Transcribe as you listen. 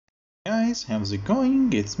guys, how's it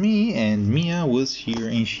going? It's me, and Mia was here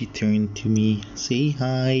and she turned to me. Say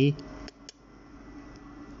hi.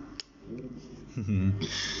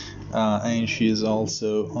 And she's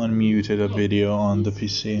also unmuted a video on the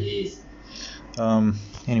PC.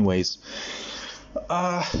 Anyways,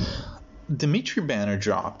 Dimitri banner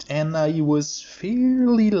dropped, and I was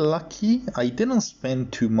fairly lucky. I didn't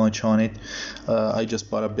spend too much on it. I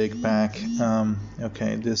just bought a big pack.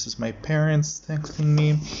 Okay, this is my parents texting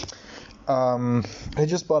me. I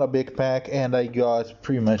just bought a big pack, and I got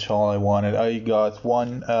pretty much all I wanted. I got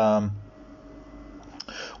one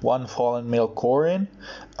Fallen Male Corin,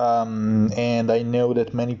 and I know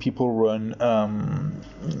that many people run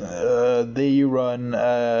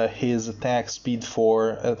his attack speed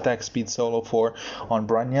solo 4 on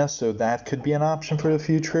Branya, so that could be an option for the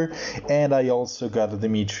future. And I also got a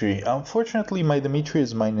Dimitri. Unfortunately, my Dimitri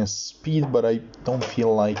is minus speed, but I don't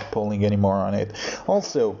feel like pulling any more on it.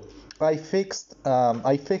 Also, I fixed a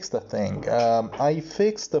thing. I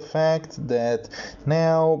fixed the fact that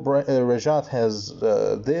now Rajat has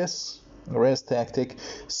this res tactic,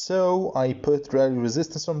 so I put rally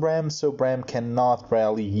resistance on Bram, so Bram cannot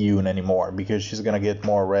rally Yoon anymore because she's gonna get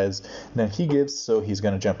more res than he gives, so he's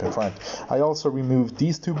gonna jump in front. I also removed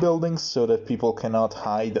these two buildings so that people cannot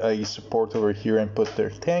hide a support over here and put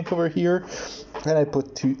their tank over here, and I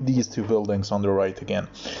put these two buildings on the right again.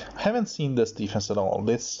 I haven't seen this defense at all.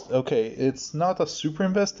 It's not a super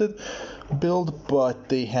invested build, but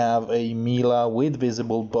they have a Mila with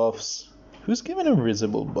visible buffs. Who's giving her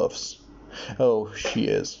visible buffs? Oh, she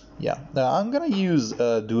is. Yeah. I'm gonna use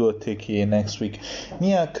Duo Tiki next week.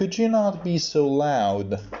 Mia, could you not be so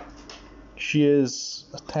loud? She is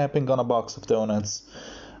tapping on a box of donuts,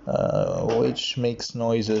 which makes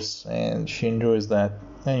noises, and she enjoys that.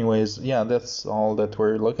 Anyways, yeah, that's all that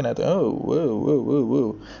we're looking at. Oh,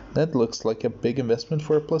 whoa. That looks like a big investment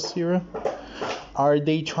for a +0. Are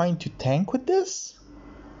they trying to tank with this?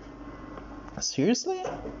 Seriously?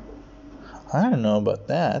 I don't know about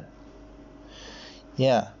that.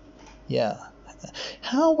 Yeah.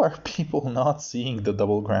 How are people not seeing the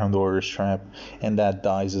double ground orders trap, and that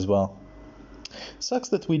dies as well? Sucks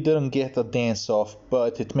that we didn't get a dance off,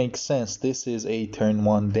 but it makes sense. This is a turn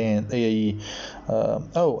 1 dance.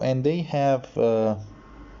 And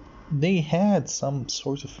they had some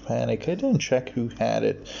sort of panic. I didn't check who had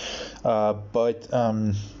it, but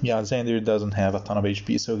Xander doesn't have a ton of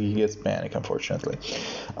HP, so he gets panic, unfortunately.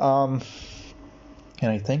 And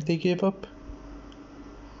I think they gave up.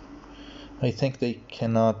 I think they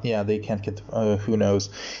cannot. Yeah, they can't get. Who knows?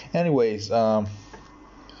 Anyways, thank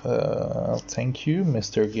you,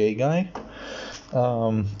 Mr. Gay Guy.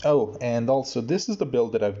 And also, this is the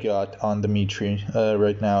build that I've got on Dimitri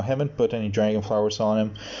right now. I haven't put any Dragon Flowers on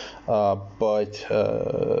him, but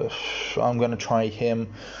I'm gonna try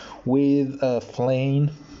him with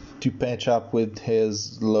Flayn to patch up with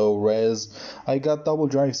his low res. I got double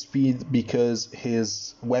drive speed because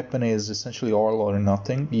his weapon is essentially all or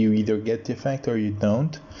nothing. You either get the effect or you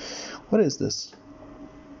don't. What is this?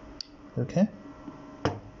 Okay.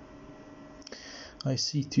 I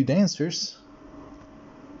see two dancers.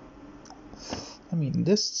 I mean,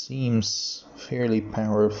 this seems fairly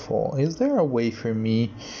powerful. Is there a way for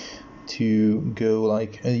me to go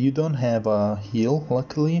like... you don't have a heal,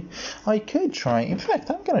 luckily. I could try... In fact,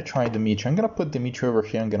 I'm gonna try Dimitri. I'm gonna put Dimitri over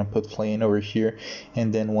here. I'm gonna put Flayn over here.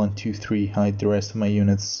 And then 1, 2, 3, hide the rest of my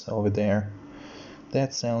units over there.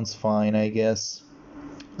 That sounds fine, I guess.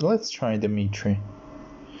 Let's try Dimitri.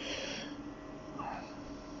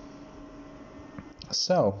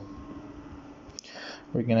 So,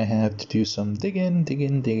 we're gonna have to do some digging.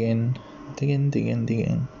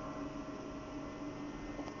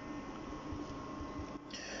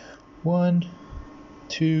 1,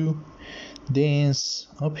 2, dance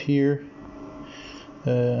up here.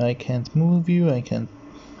 I can't move you. I can't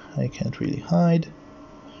really hide.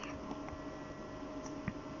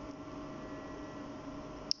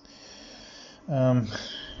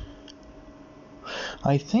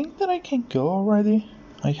 I think that I can go already.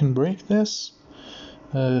 I can break this.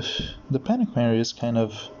 The panic barrier is kind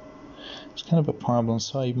of a problem,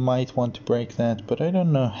 so I might want to break that, but I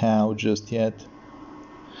don't know how just yet.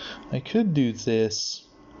 I could do this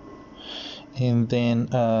and then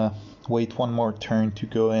wait one more turn to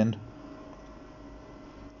go in.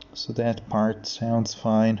 So that part sounds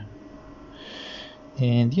fine.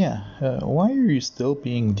 And yeah, why are you still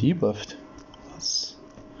being debuffed? What's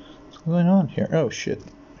going on here? Oh shit.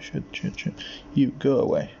 You go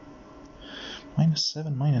away.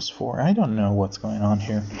 -7, -4. I don't know what's going on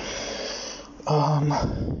here.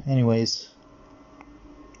 Anyways,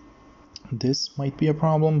 this might be a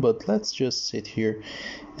problem, but let's just sit here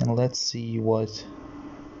and let's see what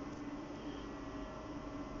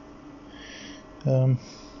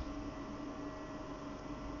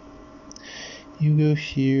you go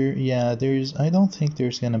here. Yeah, I don't think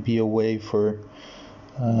there's gonna be a way for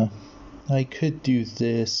I could do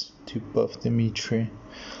this to buff Dimitri.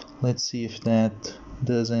 Let's see if that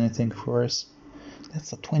does anything for us.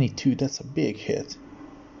 That's a 22, that's a big hit.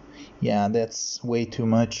 Yeah, that's way too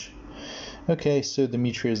much. Okay, so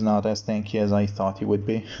Dimitri is not as tanky as I thought he would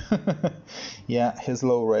be. Yeah, his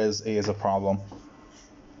low res is a problem.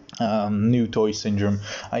 New toy syndrome.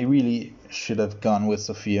 I really should have gone with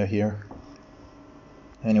Sophia here.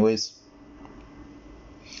 Anyways,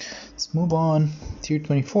 let's move on. Tier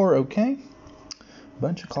 24, okay.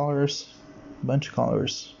 Bunch of colors.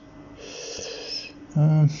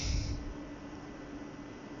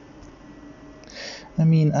 I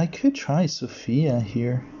mean, I could try Sophia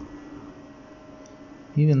here.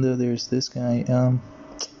 Even though there's this guy.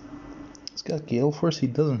 He's got Gale Force, he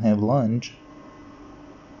doesn't have Lunge.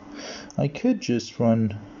 I could just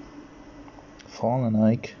run Fallen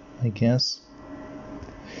Ike, I guess.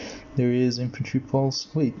 There is Infantry Pulse.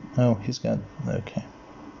 Wait, oh, he's got... Okay.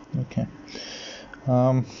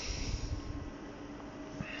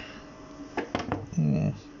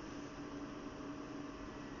 Yeah.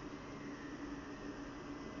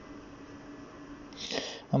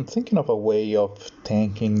 I'm thinking of a way of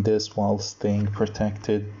tanking this while staying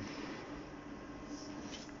protected.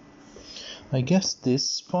 I guess this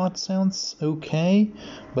spot sounds okay,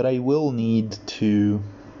 but I will need to...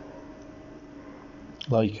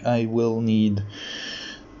 I will need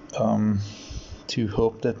to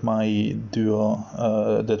hope that my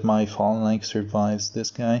duo, that my Fallen Ike survives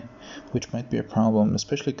this guy, which might be a problem,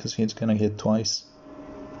 especially because he's gonna hit twice.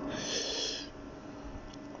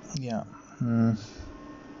 Yeah.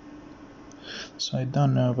 So I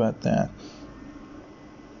don't know about that.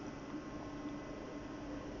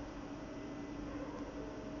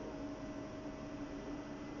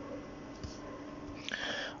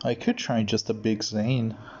 I could try just a big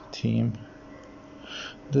Zane team.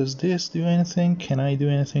 Does this do anything? Can I do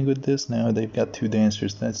anything with this? No, they've got 2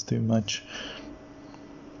 dancers, that's too much.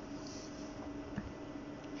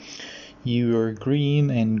 You are green,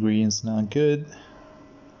 and green's not good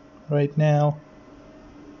right now.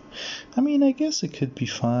 I mean, I guess it could be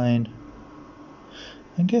fine.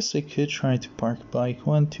 I guess I could try to park bike.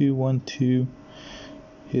 1, 2, 1, 2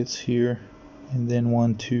 hits here, and then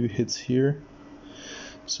 1, 2 hits here.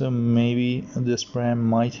 So maybe this Bram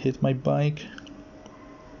might hit my bike.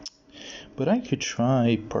 But I could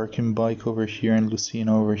try parking bike over here and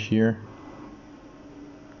Lucina over here.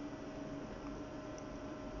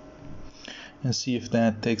 And see if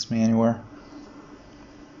that takes me anywhere.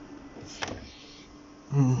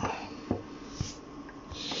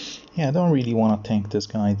 Yeah, I don't really want to tank this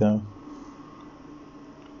guy though.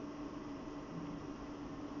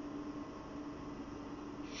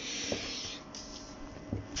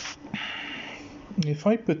 If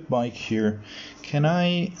I put bike here, can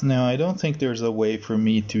I... No, I don't think there's a way for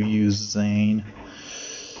me to use Zane.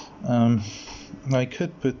 I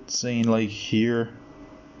could put Zane like here,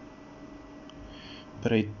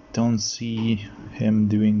 but I don't see him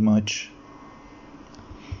doing much.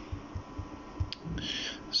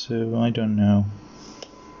 So I don't know.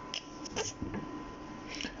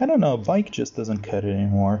 Bike just doesn't cut it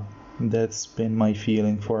anymore. That's been my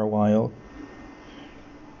feeling for a while.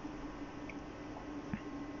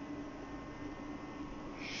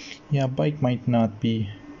 Yeah, bike might not be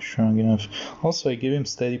strong enough. Also, I give him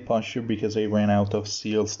steady posture because I ran out of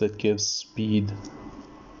seals that gives speed.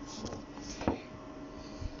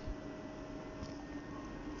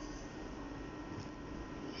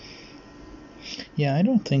 Yeah, I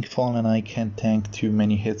don't think Fallen Ike can tank too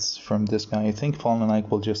many hits from this guy. I think Fallen Ike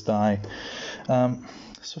will just die.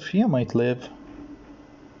 Sophia might live.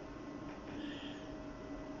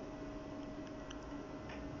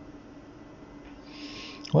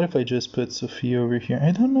 What if I just put Sophia over here?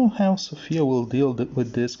 I don't know how Sophia will deal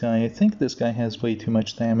with this guy. I think this guy has way too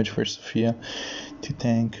much damage for Sophia to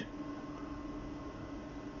tank.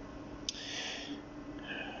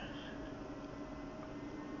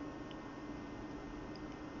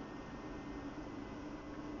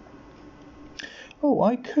 Oh,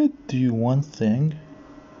 I could do one thing.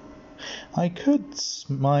 I could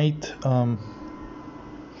smite,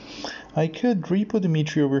 I could repo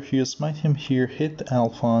Dimitri over here, smite him here, hit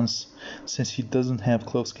Alphonse, since he doesn't have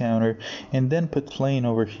close counter, and then put Flayn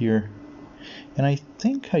over here. And I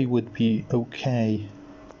think I would be okay.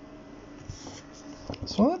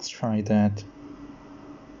 So let's try that.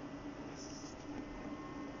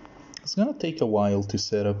 It's gonna take a while to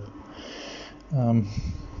set up.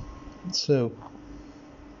 So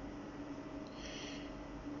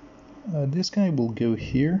this guy will go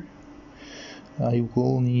here. I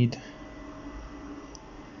will need...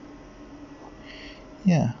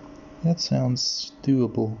 Yeah, that sounds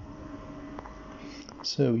doable.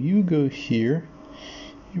 So you go here,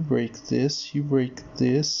 you break this, you break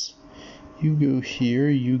this, you go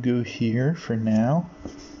here for now.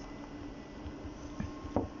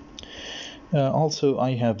 Also,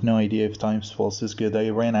 I have no idea if Times Pulse is good. I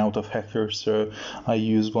ran out of hackers, so I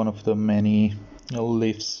used one of the many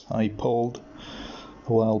lifts I pulled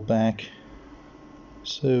a while back.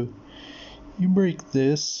 So you break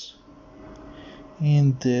this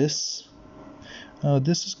and this.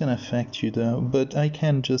 This is gonna affect you though, but I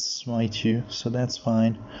can just smite you, so that's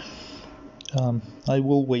fine. I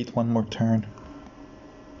will wait one more turn.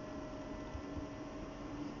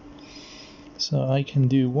 So I can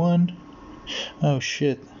do one. Oh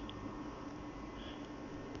shit.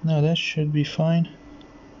 No, that should be fine.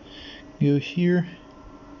 Go here.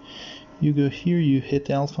 You go here, you hit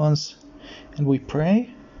Alphonse, and we pray?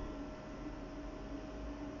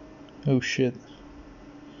 Oh shit.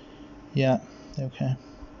 Yeah, okay.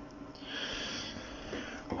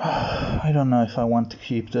 I don't know if I want to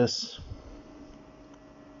keep this.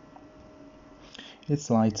 It's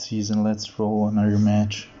light season, let's roll another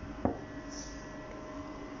match.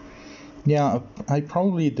 Yeah, I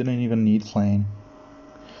probably didn't even need Flayn.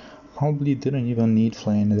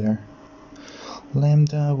 There.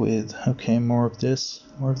 Lambda with, okay, more of this,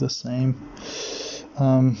 more of the same.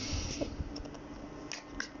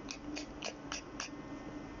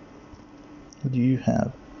 What do you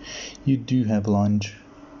have? You do have lunge.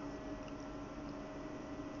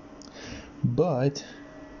 But...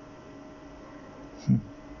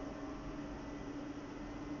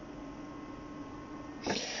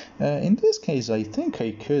 in this case, I think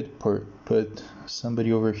I could put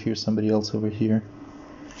somebody over here, somebody else over here.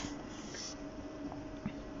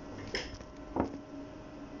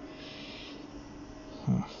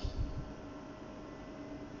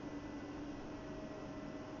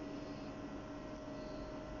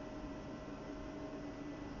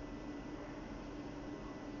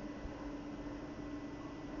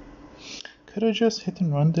 Could I just hit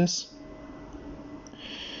and run this?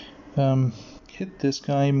 Hit this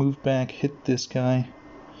guy, move back, hit this guy,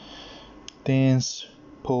 dance,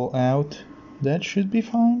 pull out. That should be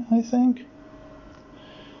fine, I think.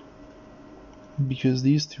 Because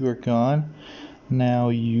these two are gone. Now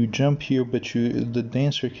you jump here, but the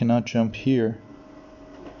dancer cannot jump here.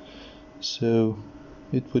 So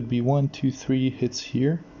it would be 1, 2, 3 hits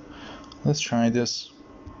here. Let's try this.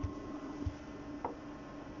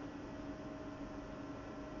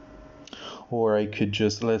 Or I could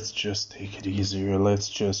just, let's just take it easier. Let's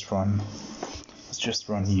just run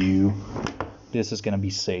you. This is gonna be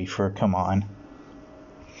safer, come on.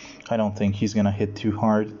 I don't think he's gonna hit too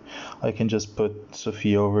hard. I can just put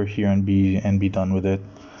Sophia over here and be done with it.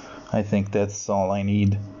 I think that's all I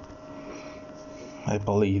need. I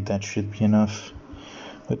believe that should be enough.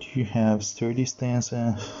 But you have sturdy stance,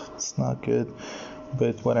 it's not good.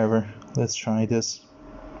 But whatever, let's try this.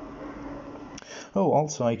 Oh,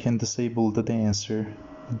 also I can disable the dancer.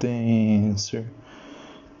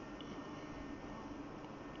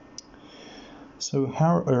 So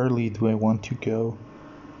how early do I want to go?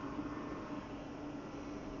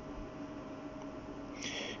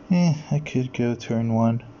 I could go turn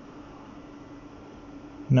 1.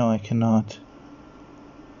 No, I cannot.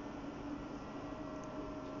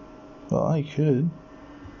 Well, I could.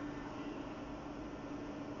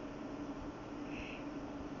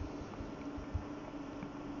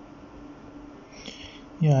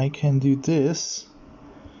 Yeah, I can do this.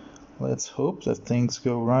 Let's hope that things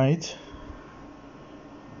go right.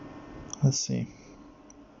 Let's see.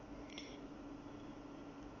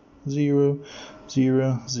 0,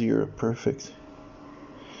 0, 0. Perfect.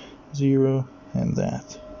 0 and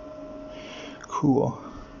that. Cool.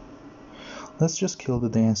 Let's just kill the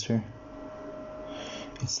dancer.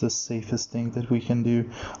 It's the safest thing that we can do.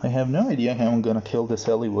 I have no idea how I'm gonna kill this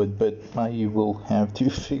Hollywood, but I will have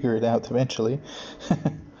to figure it out eventually.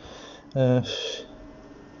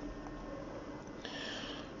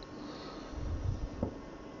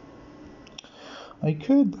 I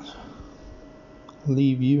could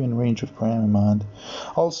leave you in range of Bramimond.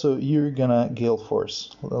 Also, you're gonna Gale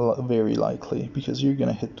Force, very likely, because you're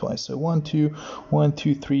gonna hit twice. So 1, 2, 1,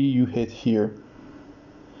 2, 3, you hit here.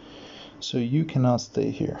 So you cannot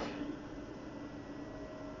stay here.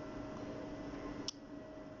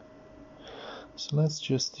 So let's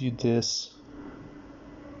just do this.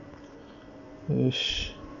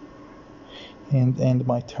 and end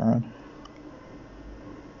my turn.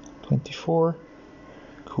 24.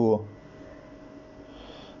 Cool.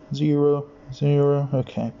 0, 0.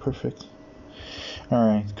 Okay, perfect.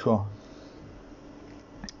 Alright, cool.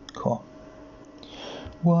 Cool.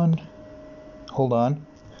 1. Hold on.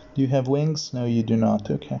 Do you have wings? No, you do not.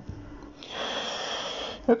 Okay.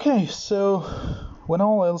 Okay, so when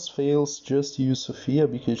all else fails, just use Sophia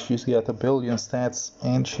because she's got a billion stats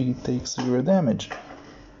and she takes 0 damage.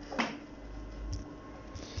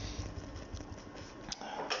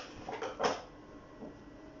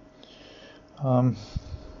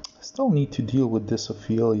 Still need to deal with this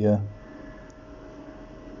Ophelia.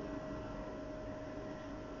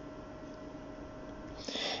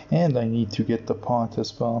 And I need to get the pot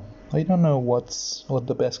as well. I don't know what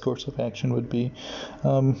the best course of action would be.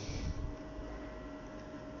 I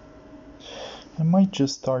might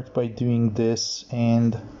just start by doing this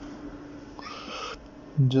and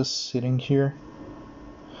just sitting here.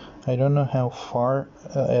 I don't know how far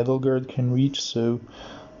Edelgard can reach, so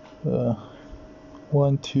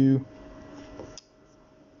 1, 2.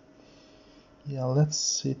 Yeah, let's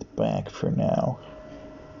sit back for now.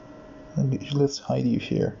 Let's hide you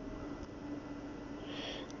here.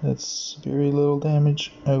 That's very little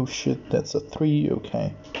damage. Oh shit, that's a 3.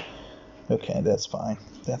 Okay. Okay, that's fine.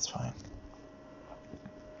 That's fine.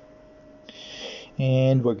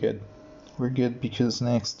 And we're good. We're good because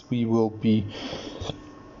next we will be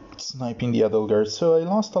sniping the other guard. So I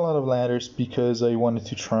lost a lot of ladders because I wanted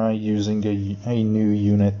to try using a new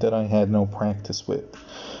unit that I had no practice with.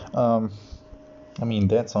 I mean,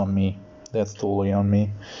 that's on me. That's totally on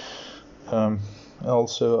me.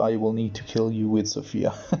 Also, I will need to kill you with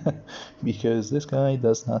Sophia because this guy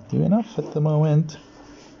does not do enough at the moment.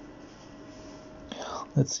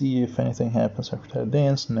 Let's see if anything happens after that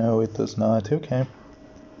dance. No, it does not. Okay.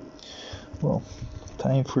 Well,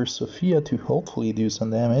 time for Sophia to hopefully do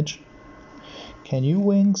some damage. Can you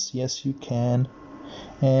wings? Yes, you can.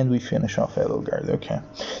 And we finish off Edelgard. Okay.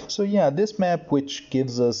 So yeah, this map, which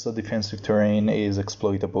gives us a defensive terrain, is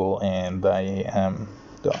exploitable, and I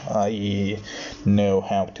know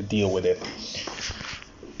how to deal with it.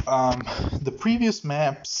 The previous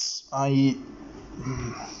maps,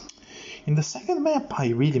 in the second map, I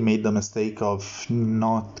really made the mistake of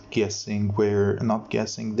not guessing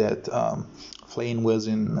that Flayn was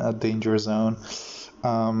in a danger zone.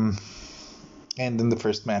 And in the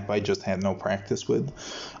first map, I just had no practice with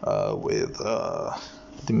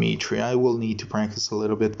Dimitri. I will need to practice a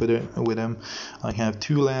little bit with him. I have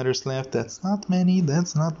 2 ladders left. That's not many.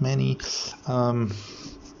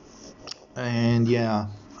 And yeah.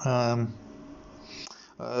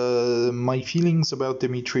 My feelings about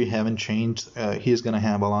Dimitri haven't changed. He's gonna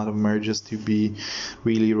have a lot of merges to be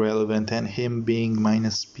really relevant, and him being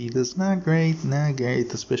minus speed is not great,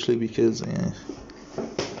 especially because I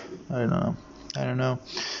don't know.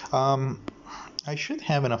 I should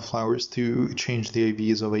have enough flowers to change the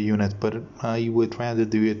AVs of a unit, but I would rather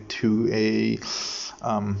do it to a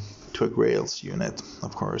Grails unit,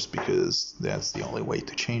 of course, because that's the only way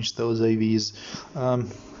to change those AVs.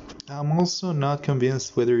 I'm also not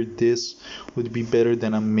convinced whether this would be better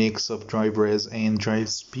than a mix of drive res and drive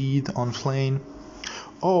speed on Flayn.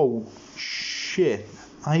 Oh shit,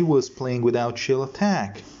 I was playing without chill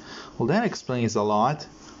attack. Well, that explains a lot.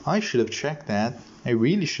 I should have checked that. I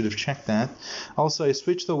really should have checked that. Also, I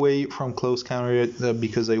switched away from close counter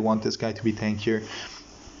because I want this guy to be tankier.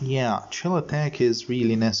 Yeah, chill attack is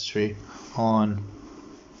really necessary on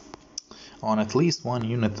at least one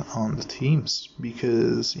unit on the teams,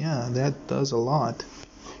 because yeah, that does a lot.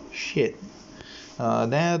 Shit.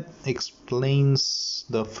 That explains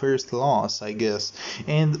the first loss, I guess.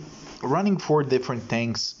 And running 4 different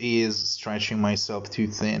tanks is stretching myself too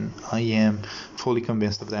thin. I am fully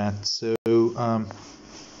convinced of that. So,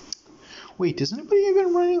 wait, is anybody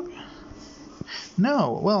even running?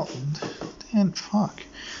 No, well, then fuck.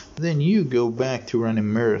 Then you go back to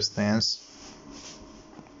running mirror stance.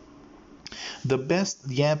 The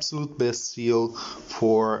absolute best seal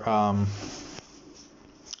for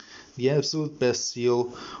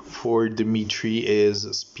Dimitri is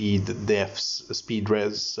speed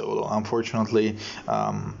res solo. Unfortunately,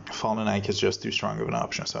 Fallen Ike is just too strong of an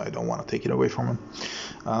option, so I don't want to take it away from him.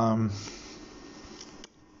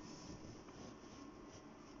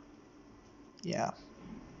 Yeah.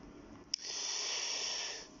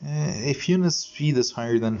 If unit speed is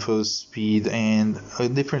higher than foe's speed, and a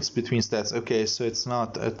difference between stats. Okay, so it's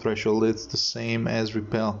not a threshold, it's the same as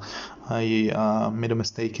repel. I made a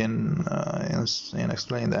mistake in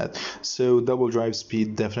explaining that. So double drive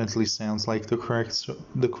speed definitely sounds like the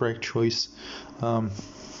correct choice.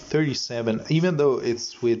 37, even though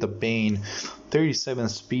it's with the Bane, 37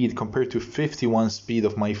 speed compared to 51 speed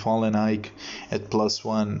of my Fallen Ike at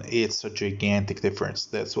 +1, it's a gigantic difference.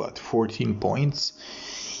 That's what, 14 points?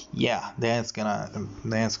 Yeah, that's gonna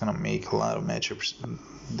make a lot of matchups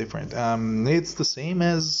different. It's the same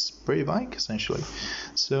as Brave Ike essentially,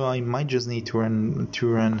 so I might just need to run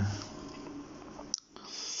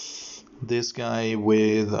this guy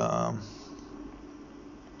with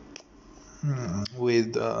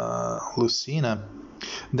Lucina.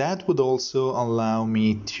 That would also allow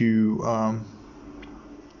me to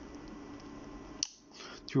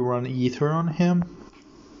run Aether on him,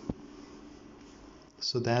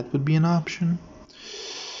 so that would be an option.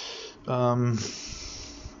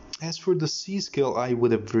 As for the C skill, I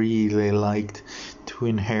would have really liked to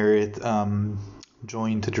inherit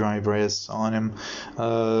join the driver S on him.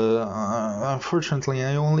 Unfortunately,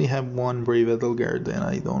 I only have one Brave Edelgard, and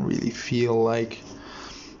I don't really feel like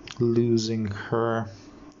losing her,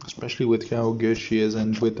 especially with how good she is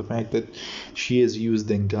and with the fact that she is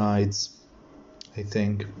used in guides, I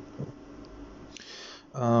think.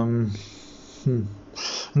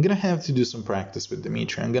 I'm gonna have to do some practice with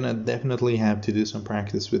Dimitri. I'm gonna definitely have to do some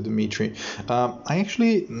practice with Dimitri.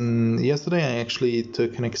 Yesterday I actually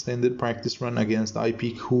took an extended practice run against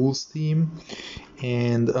IP Cool's team,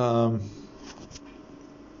 and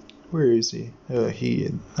where is he?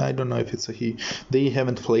 I don't know if it's a he. They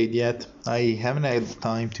haven't played yet. I haven't had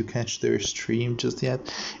time to catch their stream just yet,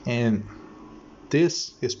 and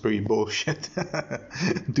this is pretty bullshit.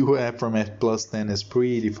 Duo from F +10 is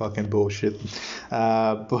pretty fucking bullshit.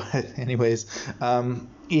 But anyways,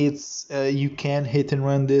 it's you can hit and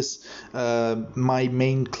run this. My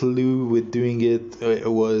main clue with doing it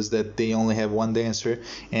was that they only have one dancer,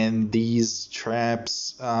 and these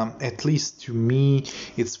traps, at least to me,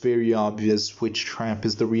 it's very obvious which trap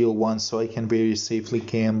is the real one, so I can very safely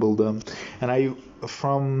gamble them. And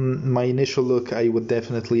from my initial look, I would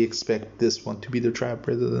definitely expect this one to be the trap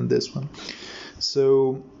rather than this one.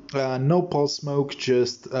 So no pulse smoke,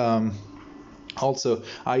 just also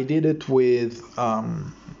I did it with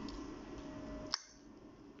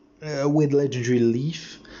legendary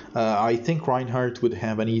leaf. I think Reinhardt would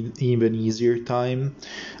have an even easier time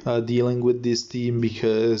dealing with this team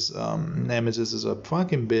because Nemesis is a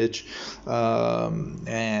fucking bitch,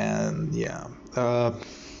 and yeah.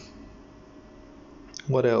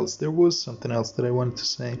 What else? There was something else that I wanted to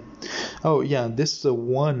say. Oh yeah, this is a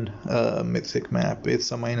 1 mythic map.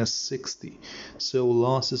 It's a -60, so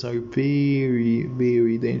losses are very,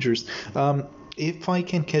 very dangerous. If I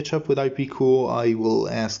can catch up with IP Cool, I will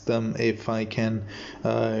ask them if I can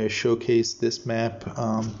showcase this map.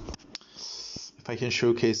 If I can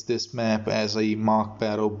showcase this map as a mock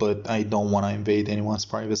battle, but I don't want to invade anyone's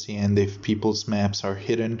privacy, and if people's maps are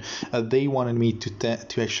hidden, they wanted me to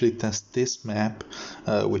actually test this map,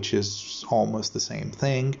 which is almost the same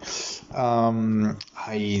thing.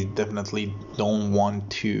 I definitely don't want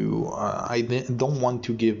to. I don't want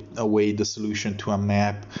to give away the solution to a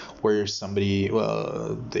map where somebody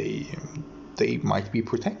they might be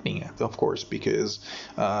protecting it, of course, because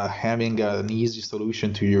having an easy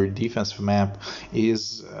solution to your defensive map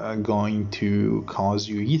is going to cause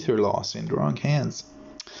you Aether loss in the wrong hands.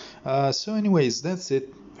 So anyways, that's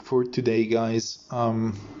it for today, guys.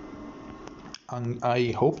 I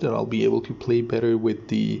hope that I'll be able to play better with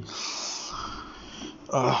the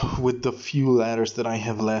few ladders that I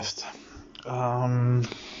have left.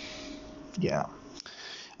 Yeah.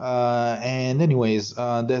 And anyways,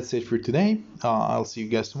 that's it for today. I'll see you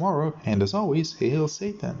guys tomorrow, and as always, hail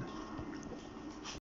Satan.